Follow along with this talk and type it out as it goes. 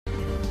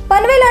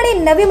पनवेल आणि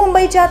नवी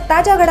मुंबईच्या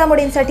ताज्या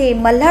घडामोडींसाठी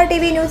मल्हार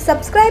टीव्ही न्यूज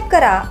सबस्क्राइब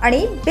करा आणि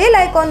बेल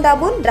आयकॉन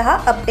दाबून रहा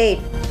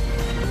अपडेट।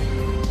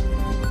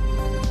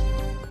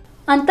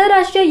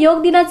 आंतरराष्ट्रीय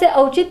योग दिनाचे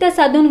औचित्य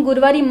साधून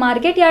गुरुवारी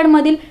मार्केट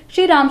यार्डमधील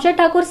श्री रामशेठ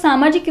ठाकूर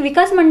सामाजिक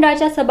विकास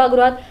मंडळाच्या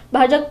सभागृहात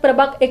भाजप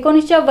प्रभाग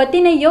 19च्या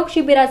वतीने योग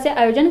शिबिराचे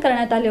आयोजन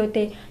करण्यात आले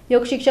होते।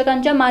 योग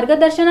शिक्षकांच्या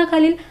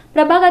मार्गदर्शनाखाली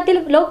प्रभागातील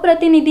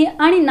लोकप्रतिनिधी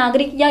आणि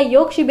नागरिक या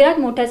योग शिबिरात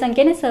मोठ्या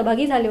संख्येने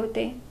सहभागी झाले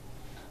होते।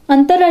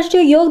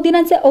 आंतरराष्ट्रीय योग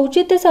दिनाचे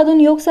औचित्य साधून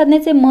योग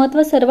साधनेचे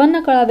महत्त्व सर्वांना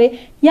कळावे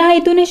या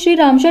हेतूने श्री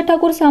रामशेठ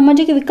ठाकूर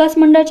सामाजिक विकास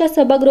मंडळाच्या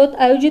सभागृहात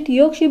आयोजित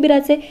योग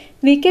शिबिराचे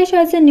विके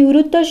शाळेचे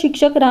निवृत्त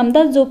शिक्षक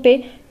रामदास जोपे,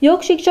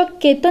 योग शिक्षक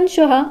केतन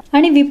शहा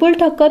आणि विपुल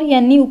ठक्कर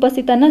यांनी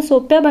उपस्थितांना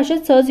सोप्या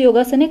भाषेत सहज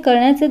योगासने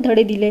करण्याचे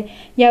धडे दिले।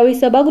 यावेळी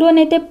सभागृह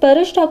नेते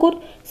परेश ठाकूर,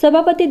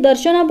 सभापती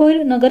दर्शना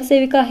भोईर,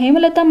 नगरसेविका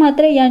हेमलता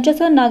म्हात्रे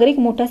यांच्यासह नागरिक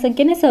मोठ्या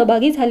संख्येने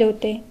सहभागी झाले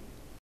होते।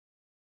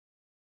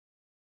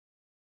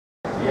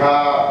 या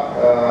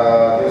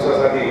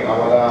दिवसासाठी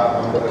आम्हाला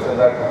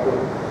आमदार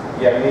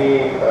ठाकूर यांनी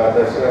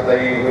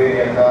दर्शनाताई भोईर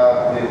यांना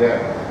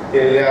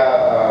केलेल्या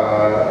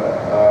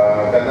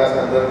त्यांना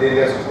संदर्भ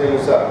दिलेल्या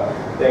सूचनेनुसार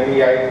त्यांनी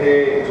या इथे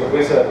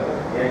झोपे सर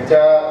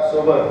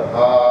यांच्यासोबत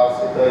हा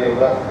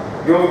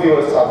योग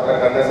दिवस साजरा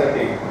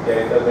करण्यासाठी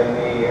यानंतर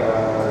त्यांनी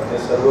जे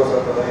सर्व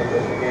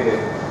संस्थांनी केले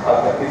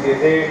आज नक्कीच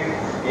येथे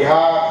ह्या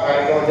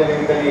कार्यक्रमाच्या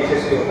निमित्ताने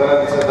यशस्वी होताना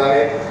दिसत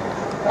आहे।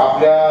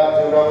 आपल्या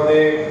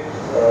जीवनामध्ये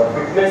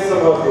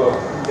फिटनेसचं महत्त्व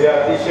हे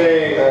अतिशय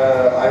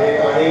आहे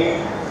आणि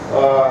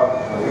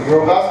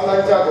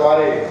योगासनांच्या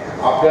द्वारे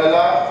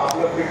आपल्याला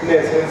आपलं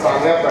फिटनेस हे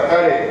चांगल्या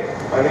प्रकारे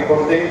आणि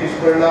कोणत्याही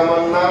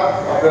दुष्परिणामांना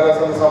आपल्याला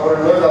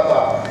सामोरं न जाता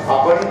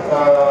आपण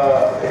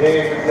हे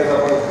फिटनेस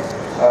आपण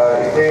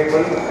इथे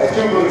पण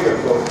अचीव्ह करू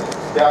शकतो।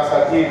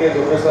 त्यासाठी इथे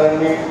जोपे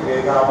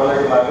सरांनी आम्हाला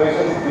जे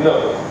मार्गदर्शन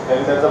दिलं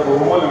त्यांनी त्यांचा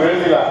बहुमोल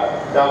वेळ दिला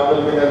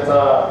त्याबद्दल मी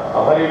त्यांचा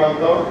आभारी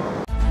मानतो।